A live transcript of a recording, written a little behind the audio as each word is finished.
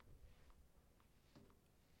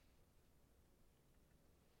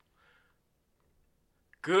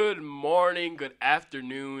Good morning, good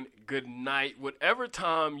afternoon, good night, whatever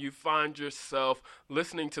time you find yourself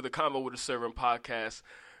listening to the Convo with a Servant podcast.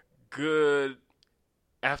 Good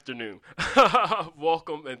afternoon.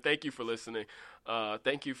 Welcome and thank you for listening.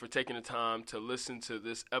 Thank you for taking the time to listen to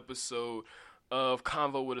this episode of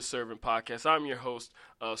Convo with a Servant podcast. I'm your host,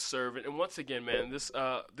 Servant, and once again, man, this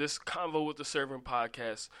Convo with the Servant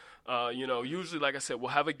podcast. Usually, like I said, we'll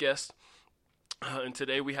have a guest. And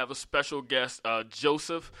today we have a special guest,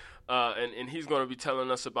 Joseph, and he's going to be telling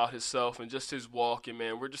us about himself and just his walk. And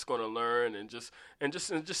man, we're just going to learn and just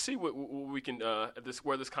see what we can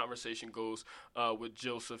where this conversation goes with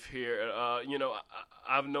Joseph here.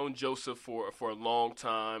 I've known Joseph for a long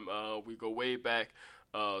time. We go way back.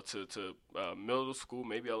 To middle school,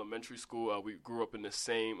 maybe elementary school. We grew up in the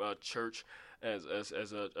same church as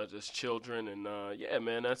children, and yeah,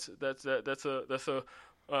 man, that's a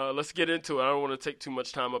let's get into it. I don't want to take too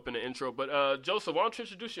much time up in the intro, but Joseph, why don't you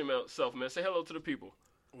introduce yourself, man? Say hello to the people.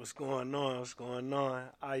 What's going on? What's going on?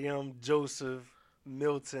 I am Joseph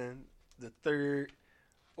Milton the third,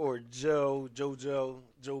 or Joe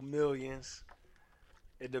Millions.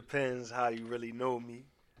 It depends how you really know me.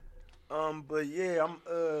 But yeah,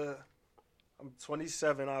 I'm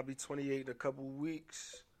 27. I'll be 28 in a couple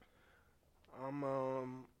weeks.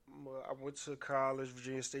 I went to college,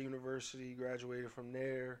 Virginia State University, graduated from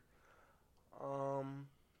there. I'm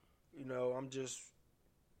just,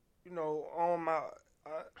 on my,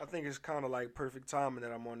 I think it's kind of like perfect timing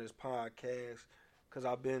that I'm on this podcast because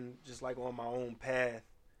I've been just like on my own path,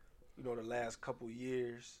 the last couple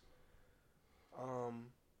years.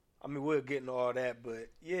 We'll get into all that, but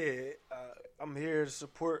yeah, I'm here to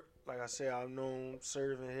support. Like I said, I've known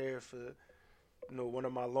serving here for, one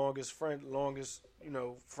of my longest friends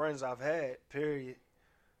I've had. Period.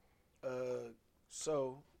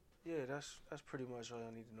 So yeah, that's pretty much all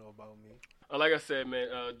I need to know about me. Like I said, man,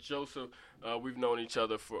 Joseph, we've known each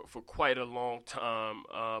other for quite a long time.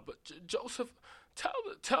 But Joseph,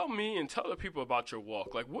 tell me and tell the people about your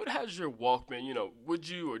walk. Like, what has your walk been? Would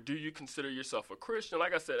you or do you consider yourself a Christian?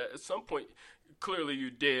 Like I said, at some point, clearly you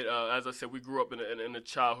did. As I said, we grew up in a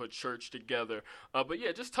childhood church together. But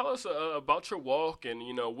yeah, just tell us about your walk and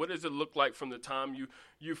what does it look like from the time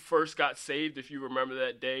you first got saved, if you remember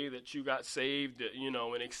that day that you got saved,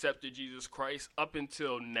 and accepted Jesus Christ up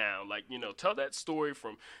until now. Like, tell that story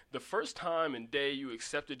from the first time and day you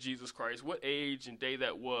accepted Jesus Christ, what age and day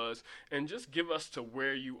that was, and just give us to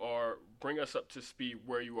where you are, bring us up to speed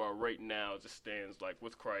where you are right now as it stands, like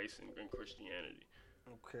with Christ and Christianity.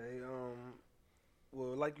 Okay,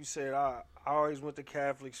 well, like you said, I always went to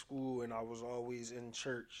Catholic school and I was always in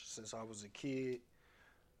church since I was a kid.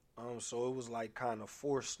 So it was like kind of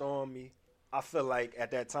forced on me. I feel like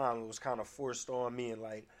at that time it was kind of forced on me, and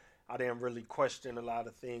like I didn't really question a lot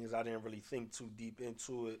of things. I didn't really think too deep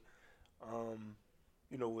into it.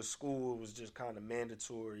 With school it was just kind of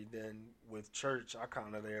mandatory. Then with church, I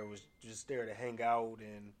kind of was just there to hang out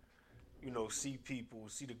and see people,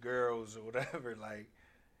 see the girls or whatever. Like,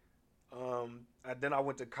 then I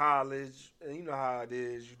went to college, and you know how it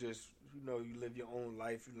is. You just you live your own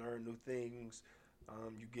life. You learn new things.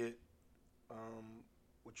 You get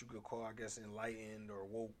what you could call, I guess, enlightened or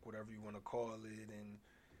woke, whatever you want to call it, and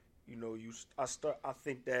I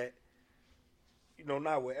think that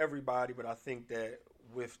not with everybody, but I think that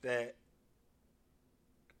with that,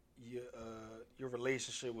 your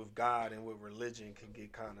relationship with God and with religion can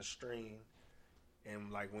get kind of strained.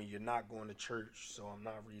 And like when you're not going to church, so I'm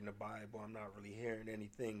not reading the Bible, I'm not really hearing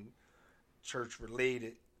anything church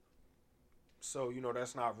related. So,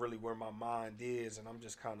 that's not really where my mind is, and I'm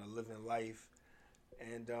just kind of living life.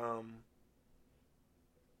 And I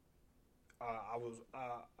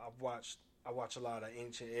watch a lot of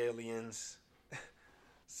Ancient Aliens.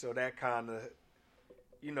 So that kind of,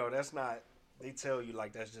 that's not, they tell you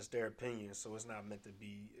like that's just their opinion, so it's not meant to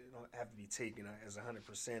be, it don't have to be taken as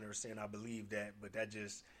 100% or saying I believe that, but that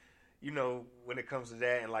just, when it comes to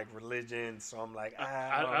that and like religion, so I'm like,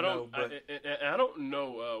 I don't know. But I don't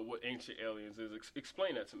know what Ancient Aliens is.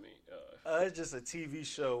 Explain that to me. It's just a TV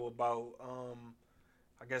show about,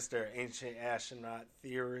 I guess they're ancient astronaut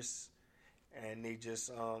theorists, and they just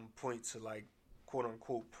point to like quote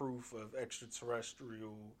unquote proof of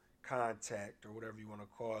extraterrestrial contact or whatever you want to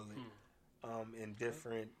call it, in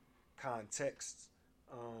different contexts.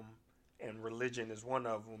 And religion is one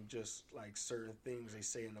of them, just like certain things they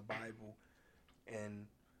say in the Bible. And,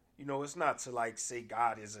 it's not to like say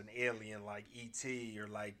God is an alien like E.T. or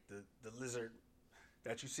like the lizard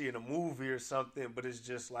that you see in a movie or something, but it's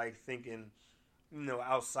just like thinking,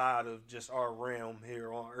 outside of just our realm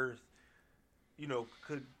here on Earth.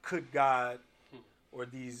 Could God or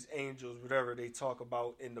these angels, whatever they talk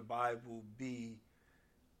about in the Bible, be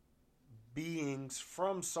beings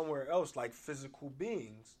from somewhere else, like physical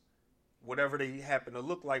beings. Whatever they happen to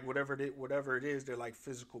look like, whatever it is, they're like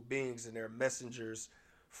physical beings, and they're messengers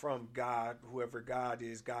from God, whoever God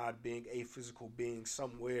is, God being a physical being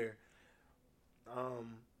somewhere.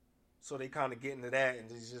 So they kind of get into that and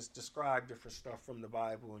they just describe different stuff from the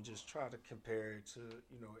Bible and just try to compare it to,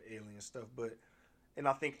 alien stuff. And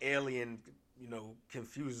I think alien,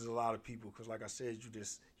 confuses a lot of people because, like I said,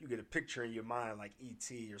 you get a picture in your mind like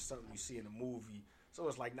E.T. or something you see in a movie. So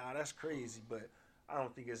it's like, nah, that's crazy, but I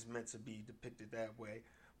don't think it's meant to be depicted that way.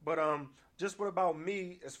 But just what about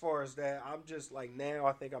me as far as that? I'm just like now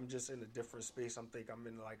I think I'm just in a different space. I'm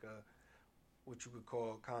in like a what you could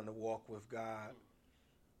call kind of walk with God.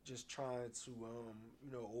 Just trying to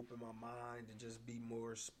open my mind and just be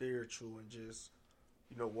more spiritual and just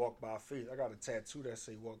walk by faith. I got a tattoo that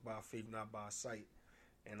say walk by faith, not by sight.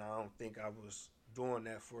 And I don't think I was doing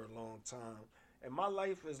that for a long time. And my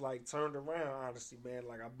life is like turned around, honestly, man.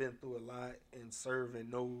 Like I've been through a lot and serving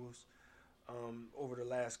those over the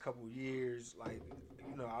last couple of years. Like,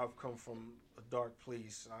 I've come from a dark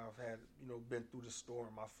place. I've had, been through the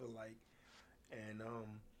storm, I feel like. And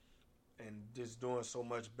just doing so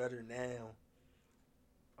much better now.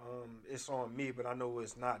 It's on me, but I know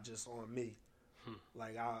it's not just on me.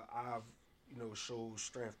 Like I've showed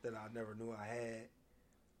strength that I never knew I had.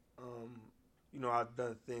 I've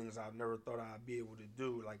done things I never thought I'd be able to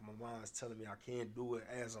do. Like my mind's telling me I can't do it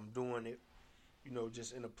as I'm doing it.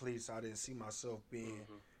 Just in a place I didn't see myself being,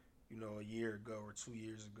 a year ago or 2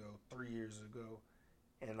 years ago, 3 years ago.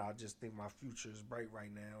 And I just think my future is bright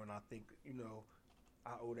right now. And I think,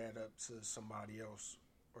 I owe that up to somebody else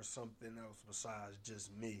or something else besides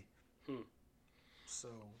just me. So,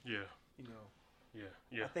 yeah.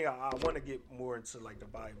 I think I want to get more into like the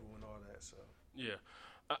Bible and all that. So, yeah.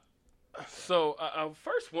 So I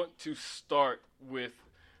first want to start with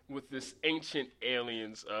this ancient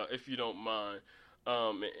aliens, if you don't mind,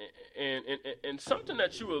 and something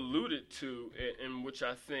that you alluded to, in which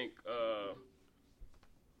I think,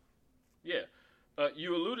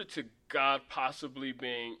 you alluded to God possibly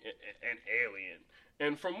being an alien.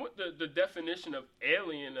 And from what the definition of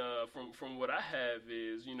alien, from what I have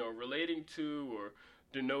is, relating to or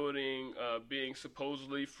denoting being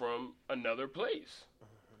supposedly from another place.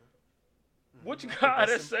 Which God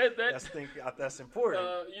has said that that's important.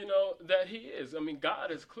 That He is. I mean,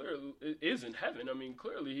 God is is in heaven. I mean,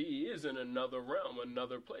 clearly He is in another realm,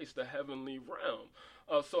 another place, the heavenly realm.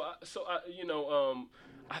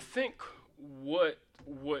 I think what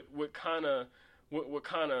kind of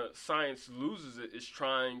science loses it is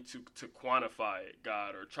trying to quantify it,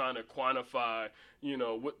 God, or trying to quantify,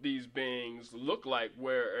 what these beings look like.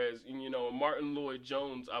 Whereas, Martin Lloyd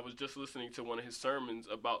Jones, I was just listening to one of his sermons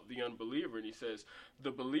about the unbeliever, and he says the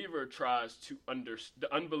unbeliever tries to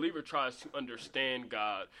understand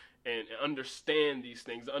God and understand these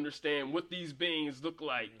things, understand what these beings look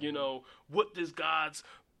like. What does God's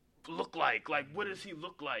look like? Like, what does He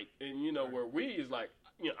look like? And where we is like,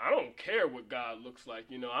 I don't care what God looks like.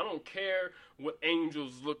 I don't care what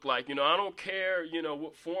angels look like. I don't care,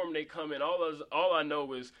 what form they come in. All I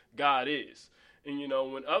know is God is. And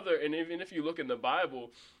and even if you look in the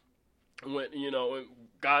Bible, when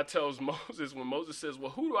God tells Moses, when Moses says,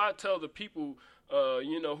 "Well, who do I tell the people?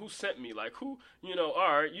 Who sent me? Like who?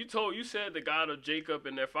 All right, you said the God of Jacob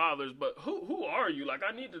and their fathers, but who are you? Like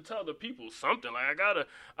I need to tell the people something. Like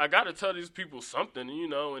I gotta tell these people something.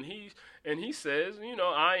 And he says,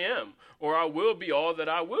 I am, or I will be all that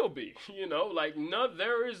I will be. Like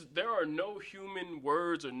there are no human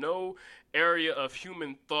words or no area of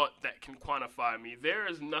human thought that can quantify me. There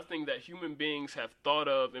is nothing that human beings have thought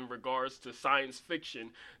of in regards to science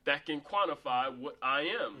fiction that can quantify what I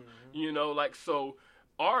am. So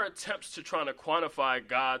our attempts to trying to quantify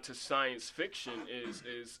God to science fiction is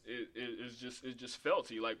just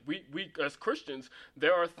felty. Like we as Christians,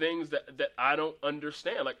 there are things that I don't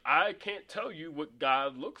understand. Like I can't tell you what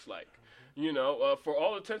God looks like. For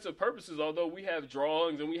all intents and purposes, although we have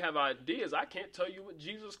drawings and we have ideas, I can't tell you what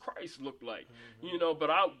Jesus Christ looked like. But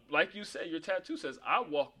like you said, your tattoo says, I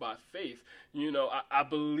walk by faith. I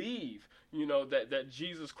believe, that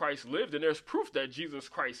Jesus Christ lived, and there's proof that Jesus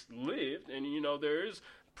Christ lived. And, there is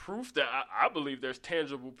proof that I believe there's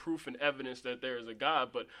tangible proof and evidence that there is a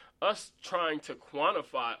God. But us trying to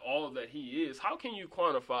quantify all that He is, how can you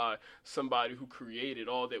quantify somebody who created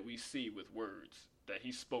all that we see with words that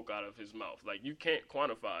He spoke out of His mouth? Like, you can't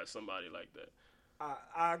quantify somebody like that.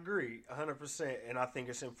 I agree 100%, and I think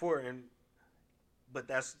it's important, but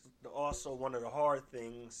that's also one of the hard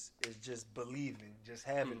things is just believing, just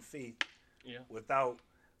having faith. without,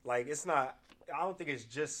 like, it's not, I don't think it's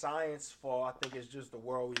just science fault. I think it's just the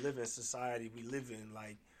world we live in, society we live in.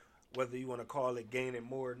 Like, whether you want to call it gaining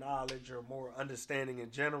more knowledge or more understanding in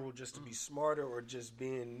general, just to be smarter, or just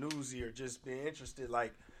being newsy or just being interested,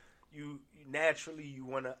 like, you naturally you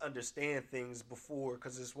want to understand things before,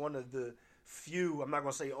 because it's one of the few, I'm not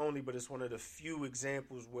going to say only, but it's one of the few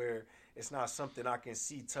examples where it's not something I can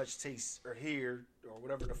see, touch, taste, or hear, or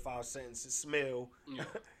whatever the 5 sentences, smell. Yeah.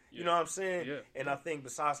 You know what I'm saying? Yeah. And I think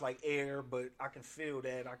besides like air, but I can feel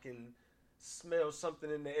that, I can smell something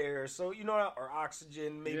in the air. So, you know, or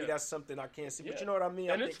oxygen, maybe that's something I can't see. But you know what I mean?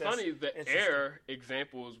 And it's funny that air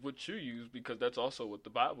example is what you use, because that's also what the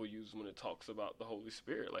Bible uses when it talks about the Holy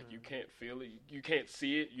Spirit. Like, you can't feel it, you can't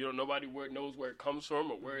see it, you know, nobody knows where it comes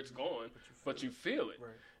from or where it's going, but you feel it. Right.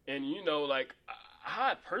 And, you know, like,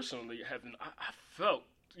 I personally haven't, I felt,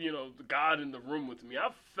 you know, the God in the room with me. I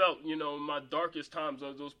felt, you know, in my darkest times,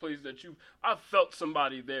 of those places that I felt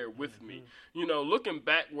somebody there with me. You know, looking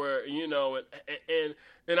back where, you know,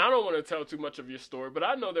 and I don't want to tell too much of your story, but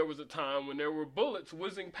I know there was a time when there were bullets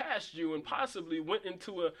whizzing past you and possibly went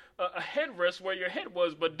into a headrest where your head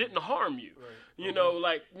was, but didn't harm you. Right. You know,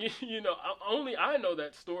 like, you know, only I know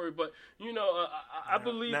that story, but, you know, I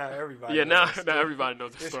believe. Now everybody. Yeah, now everybody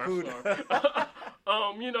knows the story. Cool.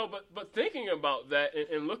 You know, but thinking about that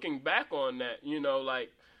and looking back on that, you know,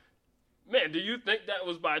 like, man, do you think that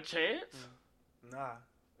was by chance? Nah,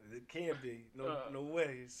 it can't be. No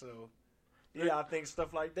way. So, yeah, I think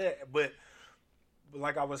stuff like that. But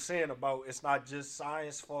like I was saying about, it's not just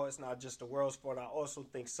science fault, it's not just the world's fault. I also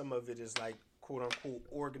think some of it is like, quote unquote,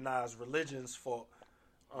 organized religion's fault.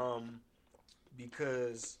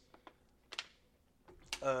 Because,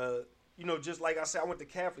 you know, just like I said, I went to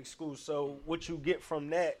Catholic school. So what you get from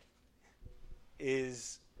that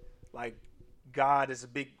is like, God is a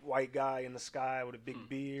big white guy in the sky with a big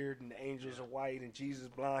beard, and the angels are white, and Jesus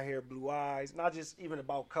blonde hair, blue eyes. Not just even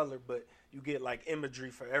about color, but you get like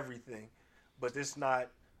imagery for everything. But it's not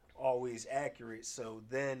always accurate. So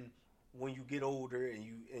then when you get older and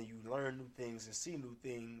you learn new things and see new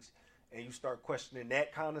things, and you start questioning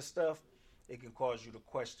that kind of stuff, it can cause you to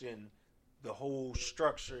question the whole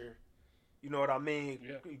structure. You know what I mean?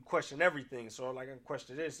 Yeah. You question everything. So like, I can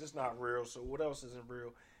question this. It's not real. So what else isn't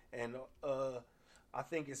real? And I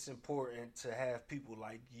think it's important to have people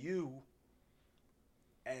like you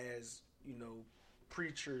as, you know,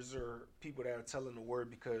 preachers or people that are telling the word,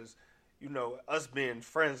 because, you know, us being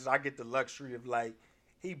friends, I get the luxury of, like,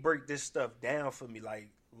 he break this stuff down for me, like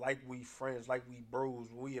we friends, like we bros,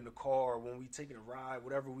 when we in the car, when we taking a ride,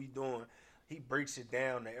 whatever we doing, he breaks it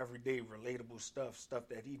down to everyday relatable stuff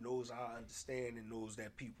that he knows I understand and knows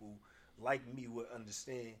that people like me would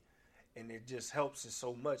understand. And it just helps it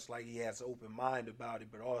so much. Like, he has an open mind about it,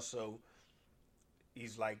 but also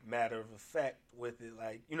he's like matter of fact with it.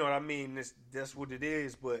 Like, you know what I mean? That's what it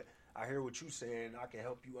is. But I hear what you're saying. I can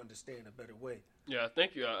help you understand a better way. Yeah,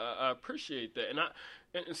 thank you. I appreciate that.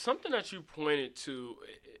 And something that you pointed to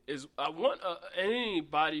is, I want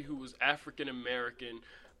anybody who is African American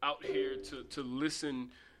out here to listen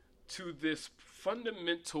to this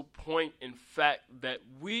fundamental point, in fact, that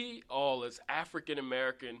we all as African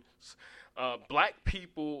Americans, black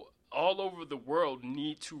people all over the world,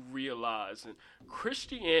 need to realize. And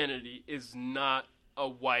Christianity is not a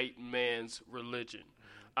white man's religion.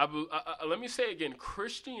 Let me say again,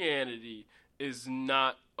 Christianity is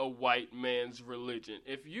not a white man's religion.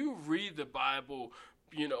 If you read the Bible,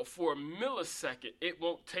 you know, for a millisecond, it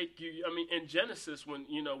won't take you. I mean, in Genesis, when,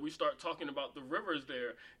 you know, we start talking about the rivers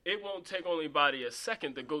there, it won't take anybody a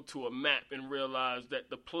second to go to a map and realize that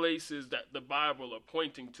the places that the Bible are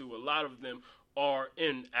pointing to, a lot of them are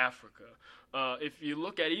in Africa. If you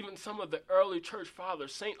look at even some of the early church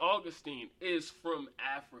fathers, St. Augustine is from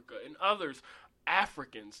Africa, and others,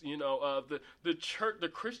 Africans. You know, the church, the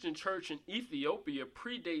Christian church in Ethiopia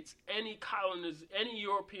predates any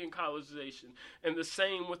European colonization, and the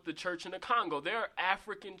same with the church in the Congo. There are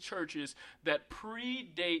African churches that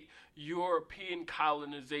predate European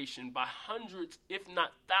colonization by hundreds, if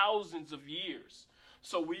not thousands of years.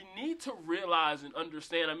 So we need to realize and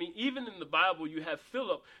understand. I mean, even in the Bible, you have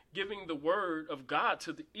Philip giving the word of God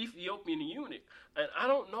to the Ethiopian eunuch. And I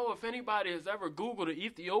don't know if anybody has ever Googled an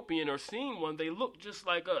Ethiopian or seen one. They look just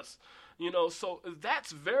like us. You know, so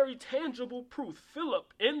that's very tangible proof.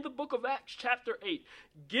 Philip, in the book of Acts chapter 8,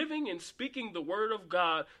 giving and speaking the word of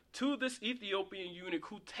God to this Ethiopian eunuch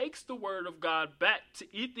who takes the word of God back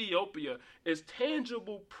to Ethiopia, is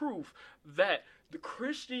tangible proof that the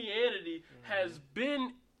Christianity has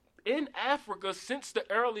been in Africa since the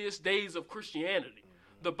earliest days of Christianity.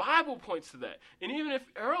 The Bible points to that. And even if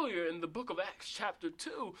earlier in the book of Acts chapter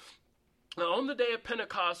 2, Now, on the day of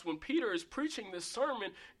Pentecost, when Peter is preaching this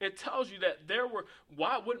sermon, it tells you that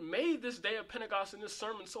what made this day of Pentecost and this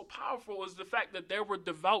sermon so powerful is the fact that there were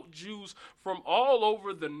devout Jews from all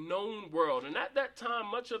over the known world. And at that time,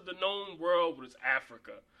 much of the known world was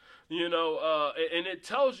Africa. And it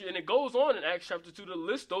tells you, and it goes on in Acts chapter 2 to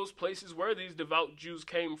list those places where these devout Jews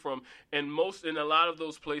came from, and a lot of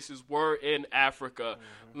those places were in Africa.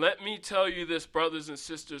 Mm-hmm. Let me tell you this, brothers and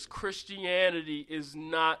sisters, Christianity is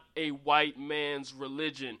not a white man's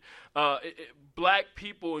religion. Black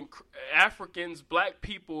people and Africans, black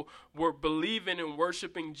people were believing and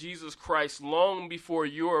worshiping Jesus Christ long before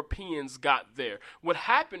Europeans got there. What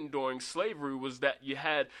happened during slavery was that you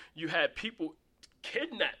had people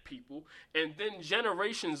kidnap people, and then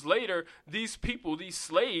generations later, these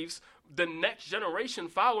slaves, the next generation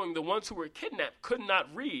following the ones who were kidnapped, could not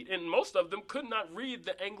read, and most of them could not read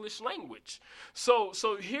the English language. So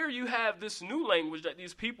here you have this new language that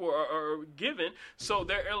these people are given, so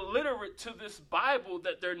they're illiterate to this Bible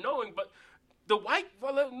that they're knowing, but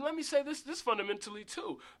let me say this fundamentally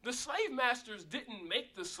too. The slave masters didn't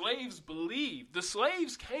make the slaves believe. The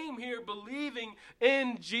slaves came here believing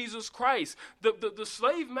in Jesus Christ. The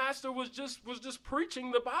slave master was just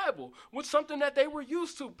preaching the Bible, which something that they were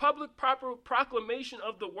used to. Public proper proclamation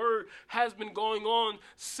of the word has been going on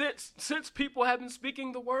since people have been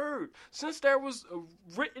speaking the word. Since there was a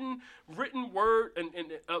written word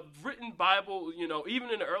and a written Bible, even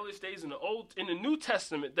in the earliest days in the New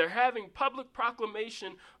Testament, they're having public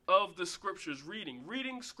proclamation of the scriptures.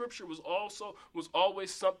 Reading scripture was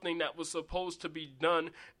always something that was supposed to be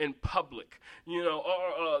done in public.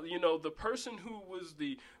 The person who was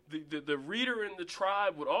the reader in the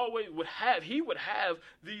tribe would have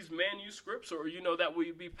these manuscripts, or that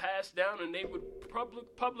would be passed down, and they would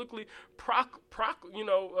publicly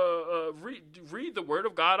read the word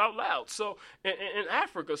of God out loud. So in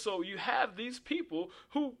Africa, so you have these people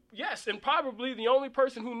who, yes, and probably the only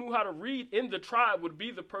person who knew how to read in the tribe would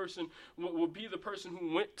be the person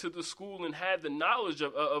who went to the school and had the knowledge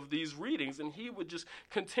of these readings, and he would just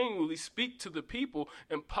continually speak to the people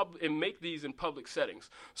and make these in public settings.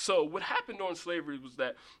 So what happened during slavery was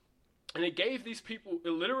that, and it gave these people,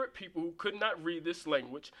 illiterate people who could not read this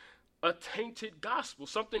language, a tainted gospel,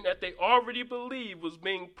 something that they already believed was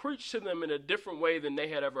being preached to them in a different way than they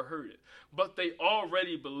had ever heard it. But they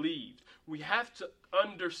already believed. We have to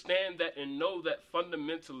understand that and know that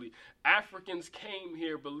fundamentally Africans came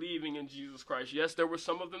here believing in Jesus Christ. Yes, there were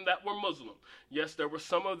some of them that were Muslim. Yes, there were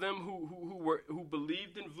some of them who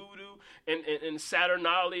believed in voodoo and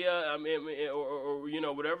Saturnalia,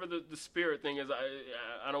 or whatever the spirit thing is.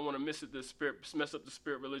 I don't want to mess up the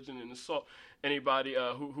spirit religion and insult anybody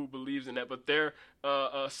who believes in that. But they're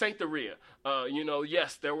Santeria.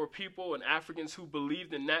 Yes, there were people and Africans who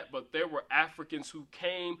believed in that, but there were Africans who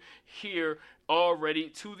came here already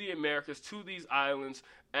to the Americas, to these islands,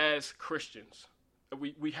 as Christians.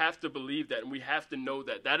 We have to believe that, and we have to know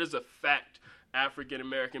that. That is a fact. African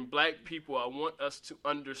American, black people, I want us to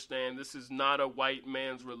understand this is not a white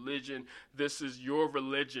man's religion. This is your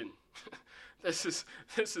religion. This is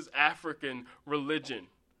African religion.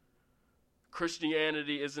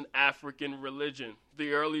 Christianity is an African religion.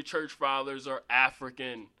 The early church fathers are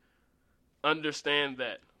African. Understand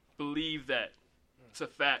that. Believe that. It's a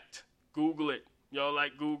fact. Google it. Y'all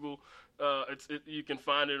like Google? You can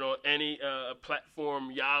find it on any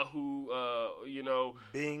platform. Yahoo.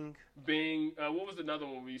 Bing. What was another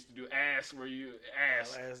one we used to do? Ask. Where you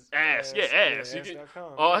ask? Ask. Yeah, ask. You can.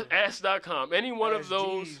 Ask.com. Any one of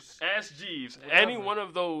those. Jeeves. Ask Jeeves. Any one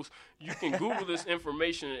of those. You can Google this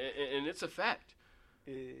information, and it's a fact.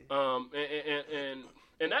 Yeah.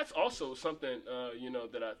 And that's also something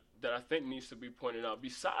that I think needs to be pointed out.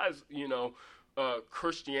 Besides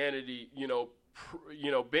Christianity,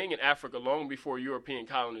 being in Africa long before European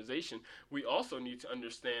colonization, we also need to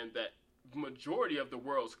understand that majority of the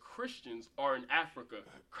world's Christians are in Africa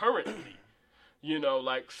currently.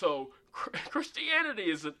 Christianity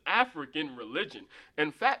is an African religion.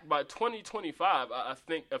 In fact, by 2025, I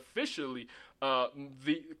think officially,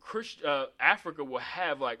 Africa will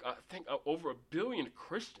have over 1 billion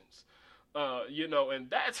Christians. And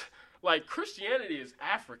that's Christianity is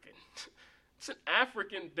African. It's an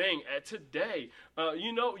African thing today.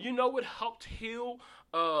 What helped heal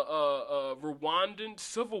Rwandan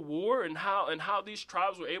civil war and how these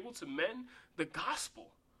tribes were able to mend? The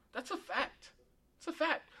gospel. That's a fact. It's a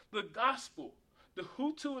fact. The gospel. The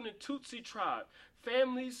Hutu and the Tutsi tribe.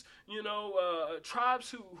 Families,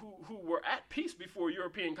 tribes who were at peace before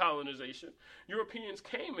European colonization. Europeans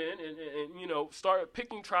came in and started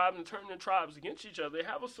picking tribes and turning the tribes against each other. They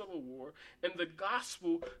have a civil war, and the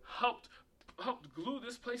gospel helped helped glue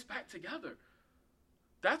this place back together.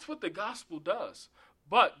 That's what the gospel does.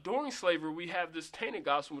 But during slavery, we have this tainted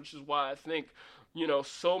gospel, which is why I think,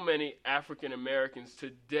 so many African Americans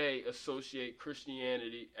today associate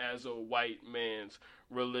Christianity as a white man's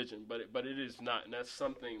religion. But it is not. And that's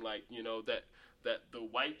something like, that the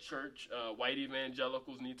white church, white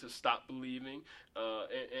evangelicals need to stop believing,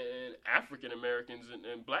 and African Americans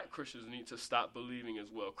and black Christians need to stop believing as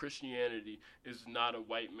well. Christianity is not a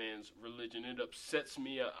white man's religion. It upsets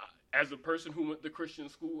me. As a person who went to Christian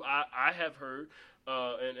school, I have heard,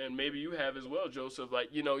 and maybe you have as well, Joseph, like,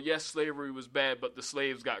 yes, slavery was bad, but the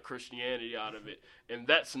slaves got Christianity out of it. And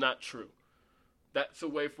that's not true. That's a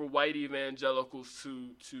way for white evangelicals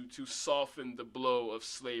to soften the blow of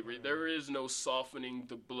slavery. There is no softening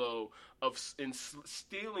the blow of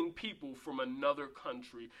stealing people from another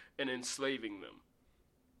country and enslaving them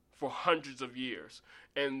for hundreds of years,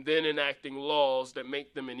 and then enacting laws that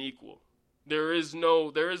make them that. There is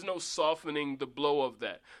no softening the blow of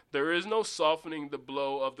that. There is no softening the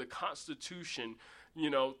blow of the Constitution,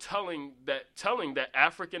 telling that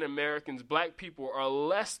African Americans, black people, are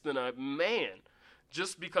less than a man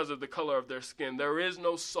just because of the color of their skin. There is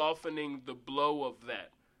no softening the blow of that.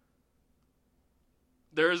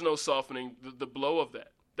 There is no softening the blow of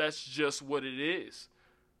that. That's just what it is.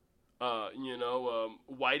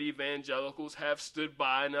 White evangelicals have stood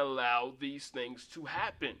by and allowed these things to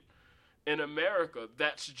happen. In America,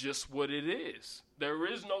 that's just what it is. There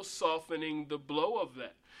is no softening the blow of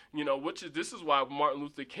that. This is why Martin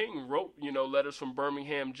Luther King wrote, letters from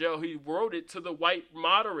Birmingham jail. He wrote it to the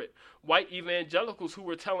moderate white evangelicals who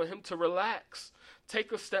were telling him to relax,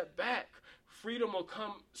 take a step back. Freedom will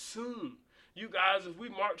come soon. You guys, if we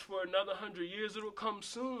march for another 100 years, it'll come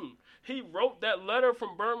soon. He wrote that letter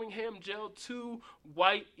from Birmingham jail to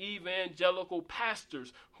white evangelical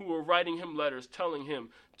pastors who were writing him letters telling him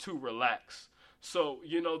to relax. So,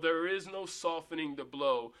 there is no softening the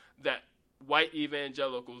blow that white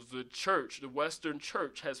evangelicals, the church, the Western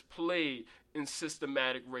church, has played in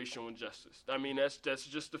systematic racial injustice. I mean, that's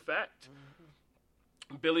just a fact.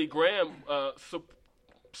 Mm-hmm. Billy Graham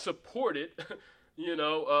supported,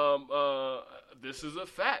 this is a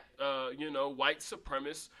fact, white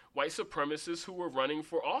supremacists who were running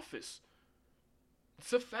for office.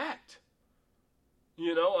 It's a fact.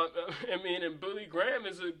 And Billy Graham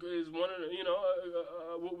is one of the,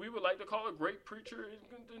 what we would like to call a great preacher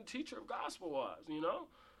and teacher of gospel wise,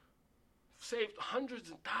 saved hundreds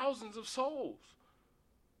and thousands of souls.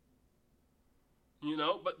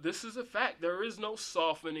 But this is a fact. There is no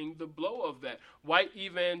softening the blow of that. White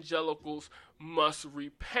evangelicals must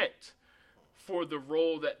repent for the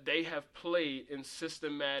role that they have played in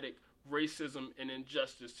systematic racism and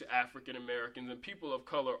injustice to African Americans and people of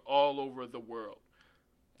color all over the world.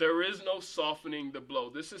 There is no softening the blow.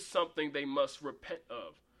 This is something they must repent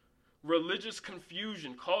of.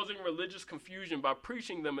 Causing religious confusion by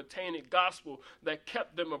preaching them a tainted gospel that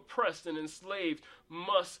kept them oppressed and enslaved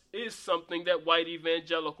is something that white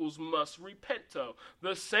evangelicals must repent of.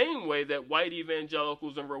 The same way that white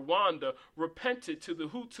evangelicals in Rwanda repented to the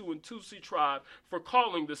Hutu and Tutsi tribe for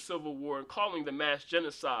calling the civil war and calling the mass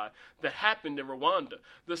genocide that happened in Rwanda.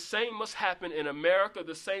 The same must happen in America.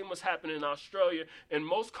 The same must happen in Australia and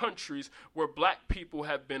most countries where black people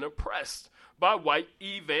have been oppressed by white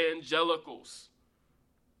evangelicals.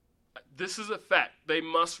 This is a fact. They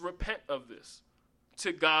must repent of this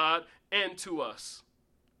to God and to us.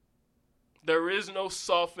 There is no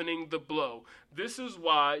softening the blow. This is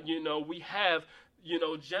why, we have,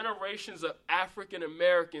 generations of African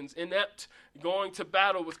Americans inept going to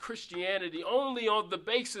battle with Christianity only on the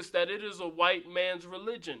basis that it is a white man's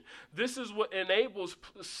religion. This is what enables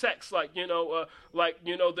sects like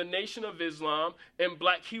the Nation of Islam and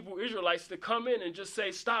black Hebrew Israelites to come in and just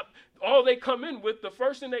say, stop. All they come in with, the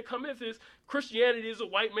first thing they come in with is Christianity is a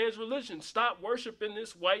white man's religion. Stop worshiping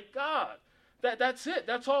this white God. That's it.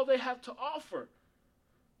 That's all they have to offer.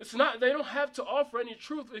 It's not, they don't have to offer any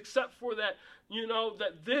truth except for that,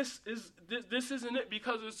 that this isn't it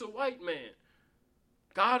because it's a white man.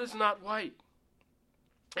 God is not white.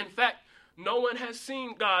 In fact, no one has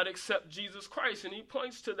seen God except Jesus Christ, and he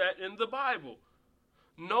points to that in the Bible.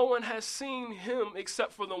 No one has seen him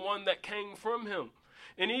except for the one that came from him.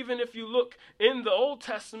 And even if you look in the Old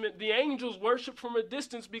Testament, the angels worship from a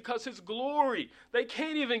distance because his glory, they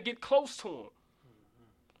can't even get close to him.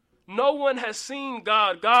 No one has seen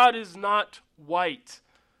God. God is not white.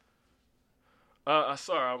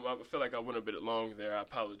 Sorry, I feel like I went a bit long there. I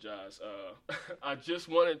apologize. I just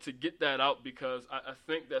wanted to get that out because I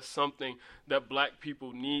think that's something that black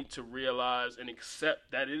people need to realize and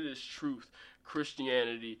accept that it is truth.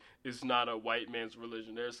 Christianity is not a white man's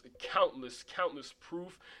religion. There's countless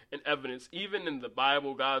proof and evidence. Even in the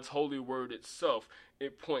Bible, God's holy word itself,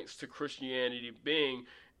 it points to Christianity being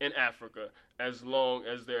in Africa as long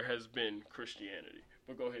as there has been Christianity.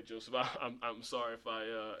 But go ahead, Joseph. I'm sorry if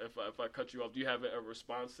I cut you off. Do you have a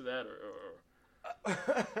response to that, or?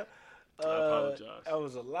 I apologize. That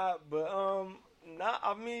was a lot, but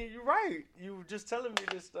I mean, you're right. You were just telling me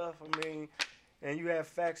this stuff. I mean, and you have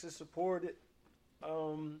facts to support it.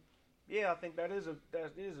 Yeah, I think that is a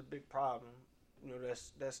big problem. You know,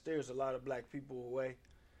 that steers a lot of black people away,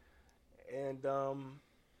 and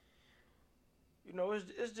you know,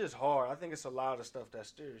 it's just hard. I think it's a lot of stuff that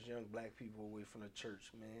steers young black people away from the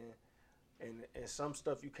church, man. And some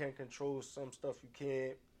stuff you can't control, some stuff you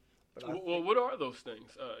can't. But what are those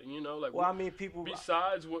things? You know, like. Well, I mean, people.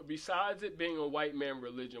 Besides it being a white man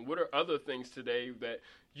religion, what are other things today that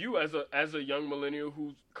you, as a young millennial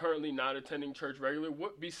who's currently not attending church regularly,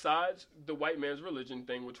 what besides the white man's religion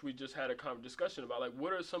thing, which we just had a discussion about, like,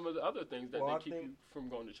 what are some of the other things that keep you from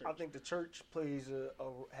going to church? I think the church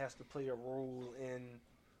has to play a role in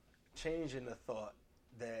changing the thought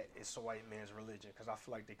that it's a white man's religion, because I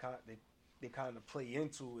feel like they kind of play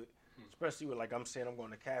into it. Especially with, like I'm saying, I'm going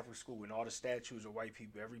to Catholic school and all the statues are white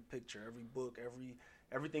people. Every picture, every book,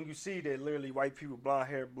 everything you see, they're literally white people, blonde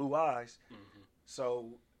hair, blue eyes. Mm-hmm.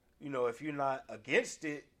 So, you know, if you're not against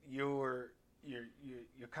it, you're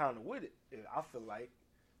kind of with it. I feel like.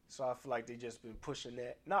 So I feel like they just been pushing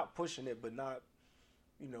that, not pushing it, but not,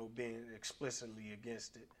 you know, being explicitly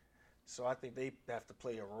against it. So I think they have to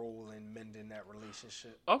play a role in mending that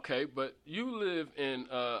relationship. Okay, but you live in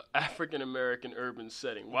African American urban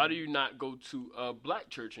setting. Why do you not go to a black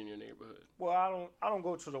church in your neighborhood? Well, I don't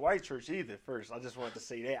go to the white church either. First, I just wanted to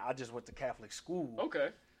say that I just went to Catholic school. Okay.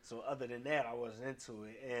 So other than that, I wasn't into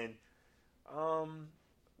it. And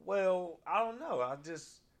well, I don't know.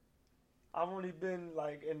 I've only been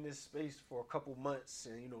like in this space for a couple months,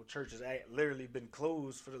 and you know, church has literally been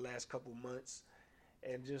closed for the last couple months,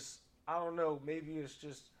 and just. I don't know. Maybe it's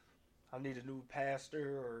just I need a new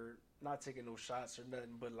pastor, or not taking no shots or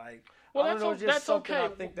nothing. But like, well, I don't know. Just something okay. I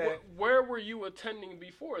think that. Where were you attending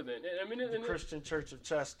before then? I mean, the Christian Church of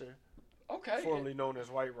Chester, okay, formerly known as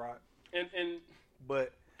White Rock.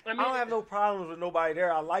 But I don't have no problems with nobody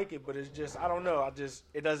there. I like it, but it's just I don't know.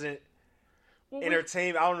 It doesn't. Well,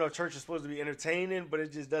 entertain. I don't know. Church is supposed to be entertaining, but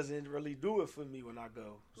it just doesn't really do it for me when I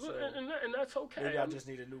go. So and that's okay. Maybe I just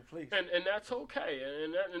need a new place. And that's okay.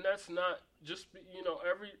 And that's not just, you know,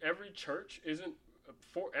 every church isn't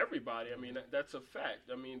for everybody. I mean, that's a fact.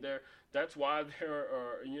 I mean, that's why there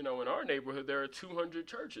are, you know, in our neighborhood there are 200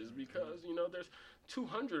 churches, because you know there's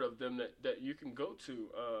 200 of them that you can go to.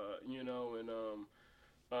 You know, and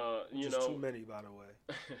you just know, too many, by the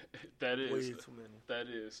way. That is way too many. That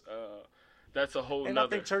is. That's a whole. And I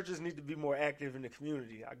think churches need to be more active in the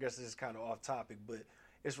community. I guess this is kind of off topic, but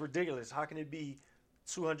it's ridiculous. How can it be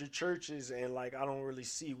 200 churches and like I don't really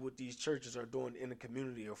see what these churches are doing in the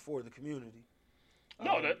community or for the community?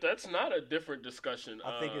 No, that's not a different discussion.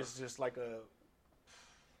 I think it's just like a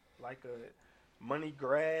money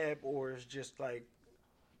grab, or it's just like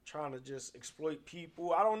trying to just exploit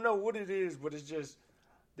people. I don't know what it is, but it's just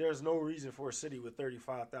there's no reason for a city with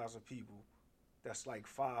 35,000 people. That's like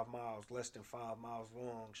 5 miles, less than 5 miles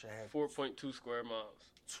long, should have 4.2 square miles.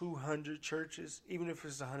 200 churches, even if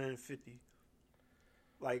it's 150.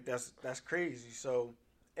 Like that's crazy. So,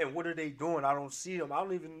 and what are they doing? I don't see them. I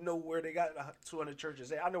don't even know where they got 200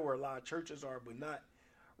 churches. I know where a lot of churches are, but not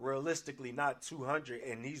realistically, not 200.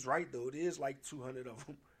 And he's right though. It is like 200 of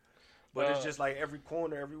them, but it's just like every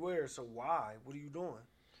corner, everywhere. So why? What are you doing?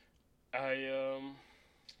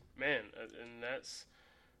 Man, and that's.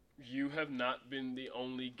 You have not been the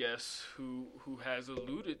only guest who has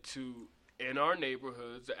alluded to in our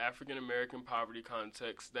neighborhoods, the African American poverty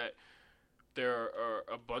context, that there are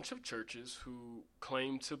a bunch of churches who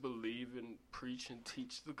claim to believe and preach and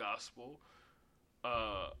teach the gospel,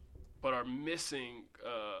 but are missing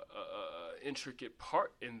an intricate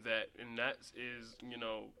part in that, and that is, you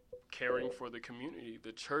know, caring for the community.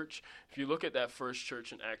 The church, if you look at that first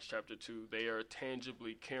church in Acts chapter 2, they are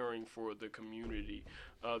tangibly caring for the community.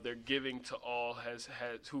 They're giving to all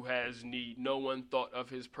who has need. No one thought of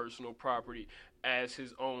his personal property. as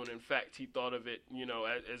his own. In fact, he thought of it,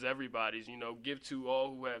 as everybody's, give to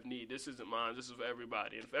all who have need. This isn't mine. This is for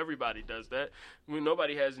everybody. And if everybody does that,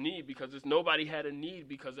 nobody has need because nobody had a need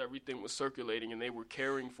because everything was circulating and they were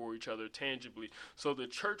caring for each other tangibly. So the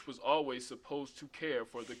church was always supposed to care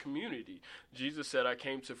for the community. Jesus said, I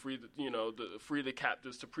came to free free the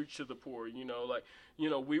captives, to preach to the poor,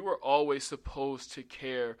 we were always supposed to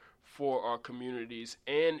care for our communities.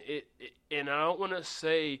 And and I don't want to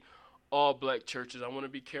say all black churches. I want to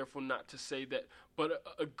be careful not to say that, but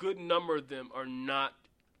a good number of them are not,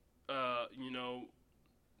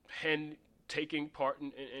 taking part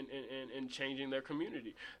in changing their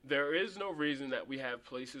community. There is no reason that we have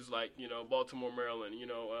places like, Baltimore, Maryland,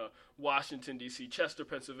 Washington, D.C., Chester,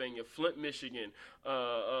 Pennsylvania, Flint, Michigan,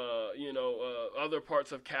 other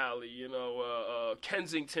parts of Cali,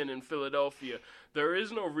 Kensington and Philadelphia. There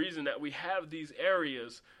is no reason that we have these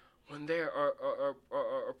areas when there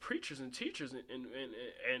are preachers and teachers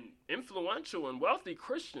and influential and wealthy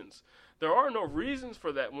Christians. There are no reasons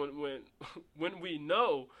for that when we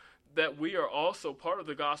know that we are also part of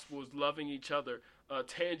the gospel is loving each other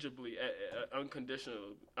tangibly,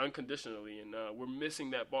 unconditionally, and we're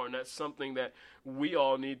missing that bar, and that's something that we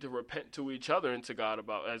all need to repent to each other and to God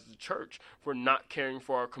about as the church for not caring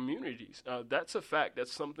for our communities. That's a fact.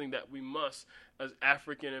 That's something that we must, as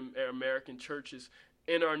African American churches,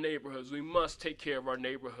 in our neighborhoods, we must take care of our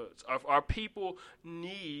neighborhoods. Our people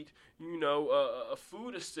need, a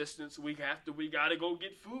food assistance. We gotta go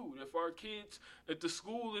get food. If the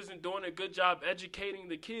school isn't doing a good job educating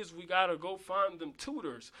the kids, we gotta go find them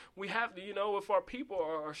tutors. We have to, if our people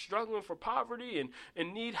are struggling for poverty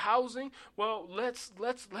and need housing, well, let's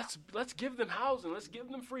give them housing. Let's give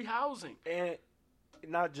them free housing. And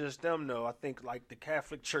not just them, though. I think like the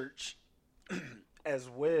Catholic Church as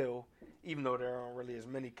well. Even though there aren't really as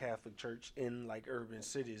many Catholic church in like urban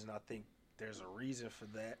cities, and I think there's a reason for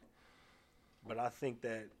that. But I think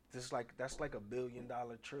that that's like $1 billion,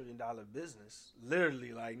 $1 trillion business.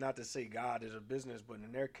 Literally, like, not to say God is a business, but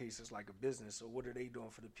in their case, it's like a business. So what are they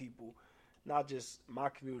doing for the people? Not just my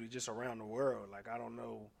community, just around the world. Like, I don't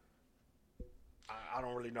know. I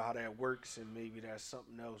don't really know how that works, and maybe that's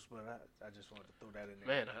something else, but I just wanted to throw that in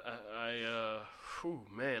there.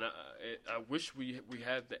 Man, I wish we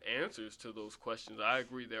had the answers to those questions. I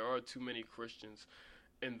agree, there are too many Christians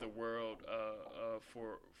in the world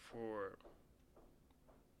for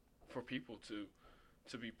people to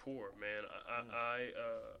be poor, man.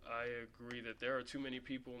 I agree that there are too many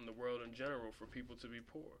people in the world in general for people to be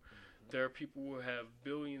poor. There are people who have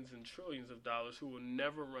billions and trillions of dollars who will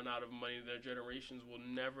never run out of money. Their generations will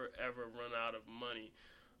never, ever run out of money,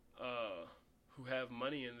 who have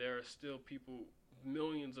money, and there are still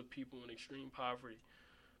millions of people in extreme poverty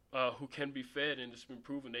who can be fed, and it's been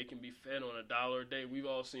proven they can be fed on $1 a day. We've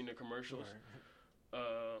all seen the commercials.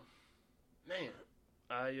 Right.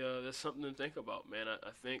 That's something to think about, man.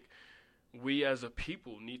 I think we as a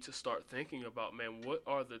people need to start thinking about, man, what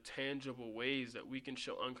are the tangible ways that we can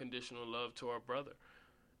show unconditional love to our brother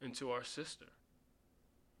and to our sister?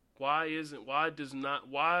 Why is it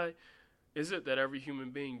that every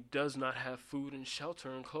human being does not have food and shelter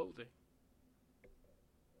and clothing?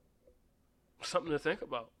 Something to think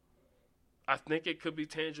about. I think it could be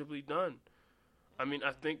tangibly done. I mean,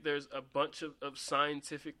 I think there's a bunch of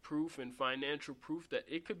scientific proof and financial proof that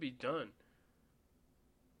it could be done.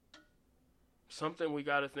 Something we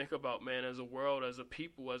got to think about, man, as a world, as a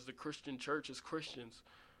people, as the Christian church, as Christians.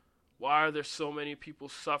 Why are there so many people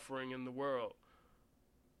suffering in the world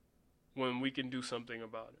when we can do something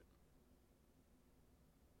about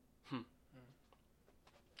it?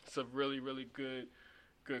 It's a really, really good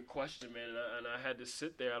question, man. And I had to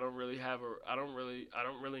sit there. I don't really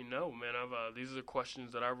know, man. These are the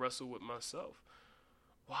questions that I wrestle with myself.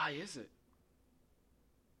 Why is it?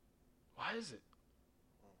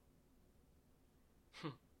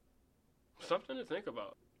 Something to think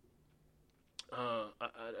about.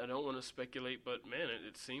 I don't want to speculate, but man,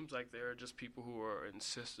 it seems like there are just people who are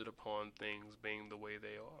insisted upon things being the way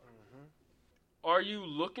they are. Mm-hmm. Are you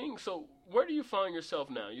looking? So where do you find yourself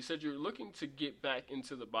now? You said you're looking to get back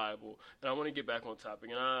into the Bible, and I want to get back on topic.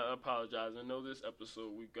 And I apologize. I know this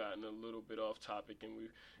episode we've gotten a little bit off topic,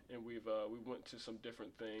 and we went to some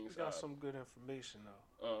different things. We got some good information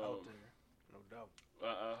though out there, no doubt.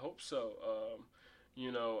 I hope so.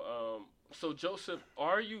 So Joseph,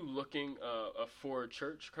 are you looking for a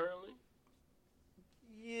church currently?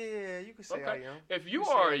 Yeah, you can say I am. If you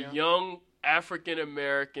are a young African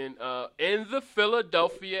American in the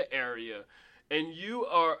Philadelphia area, and you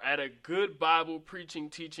are at a good Bible preaching,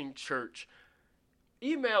 teaching church,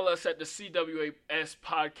 email us at the CWAS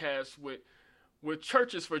podcast with with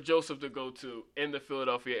churches for Joseph to go to in the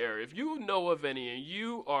Philadelphia area. If you know of any and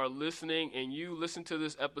you are listening and you listen to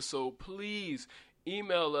this episode, please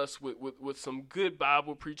email us with some good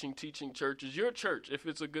Bible preaching, teaching churches. Your church, if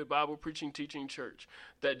it's a good Bible preaching, teaching church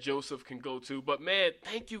that Joseph can go to. But man,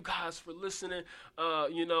 thank you guys for listening.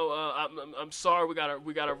 I'm sorry we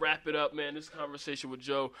gotta wrap it up, man. This conversation with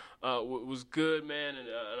Joe was good, man, and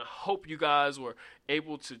I hope you guys were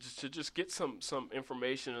able to just get some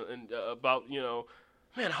information and about,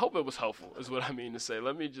 man, I hope it was helpful is what I mean to say.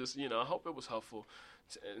 Let me just, I hope it was helpful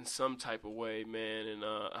in some type of way, man, and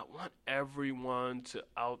I want everyone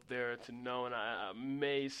out there to know, and I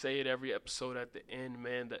may say it every episode at the end,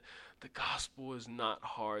 man, that the gospel is not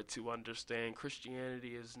hard to understand. Christianity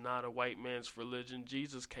is not a white man's religion.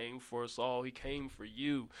 Jesus came for us all. He came for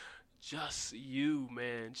you, just you,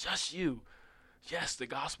 man, just you. Yes, the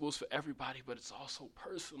gospel is for everybody, but it's also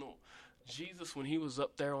personal. Jesus, when he was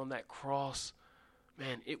up there on that cross,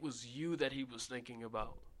 man, it was you that he was thinking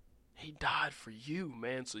about. He died for you,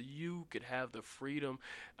 man, so you could have the freedom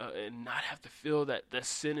and not have to feel that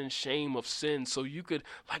sin and shame of sin. So you could,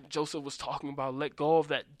 like Joseph was talking about, let go of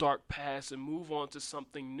that dark past and move on to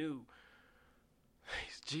something new.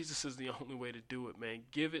 Jesus is the only way to do it, man.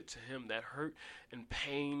 Give it to him, that hurt and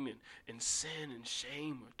pain and sin and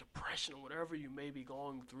shame or depression or whatever you may be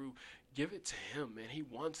going through. Give it to him, man. He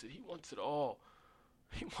wants it. He wants it all.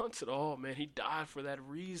 He wants it all, man. He died for that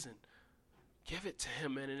reason. Give it to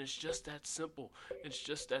him, man, and it's just that simple. It's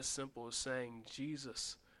just that simple as saying,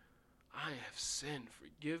 Jesus, I have sinned.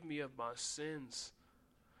 Forgive me of my sins,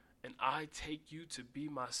 and I take you to be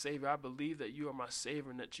my Savior. I believe that you are my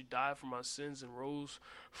Savior and that you died for my sins and rose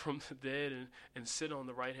from the dead and sit on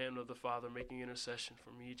the right hand of the Father making intercession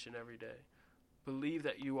for me each and every day. Believe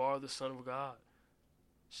that you are the Son of God.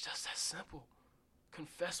 It's just that simple.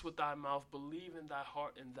 Confess with thy mouth, believe in thy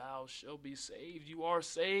heart, and thou shalt be saved. You are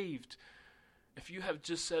saved. If you have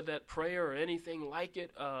just said that prayer or anything like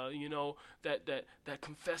it, that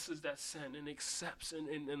confesses that sin and accepts and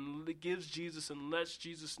gives Jesus and lets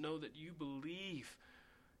Jesus know that you believe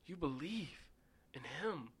in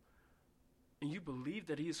him, and you believe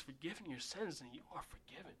that he has forgiven your sins and you are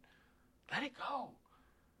forgiven. Let it go.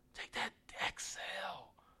 Take that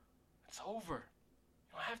exhale. It's over.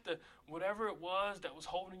 You don't have to, whatever it was that was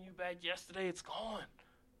holding you back yesterday, it's gone.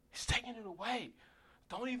 He's taking it away.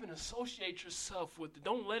 Don't even associate yourself with it.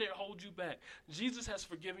 Don't let it hold you back. Jesus has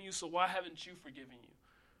forgiven you, so why haven't you forgiven you?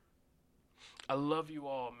 I love you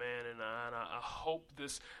all, man, and I hope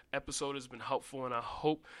this episode has been helpful, and I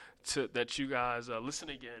hope that you guys listen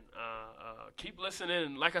again. Keep listening,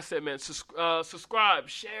 and like I said, man, subscribe,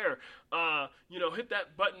 share, hit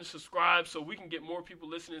that button to subscribe so we can get more people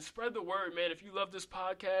listening. Spread the word, man. If you love this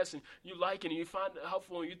podcast and you like it and you find it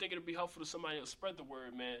helpful and you think it'll be helpful to somebody else, spread the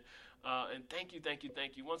word, man. And thank you.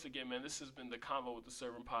 Once again, man, this has been the Convo with the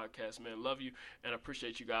Servant podcast, man. Love you and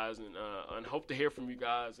appreciate you guys, and hope to hear from you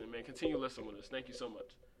guys. And, man, continue listening with us. Thank you so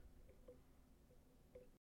much.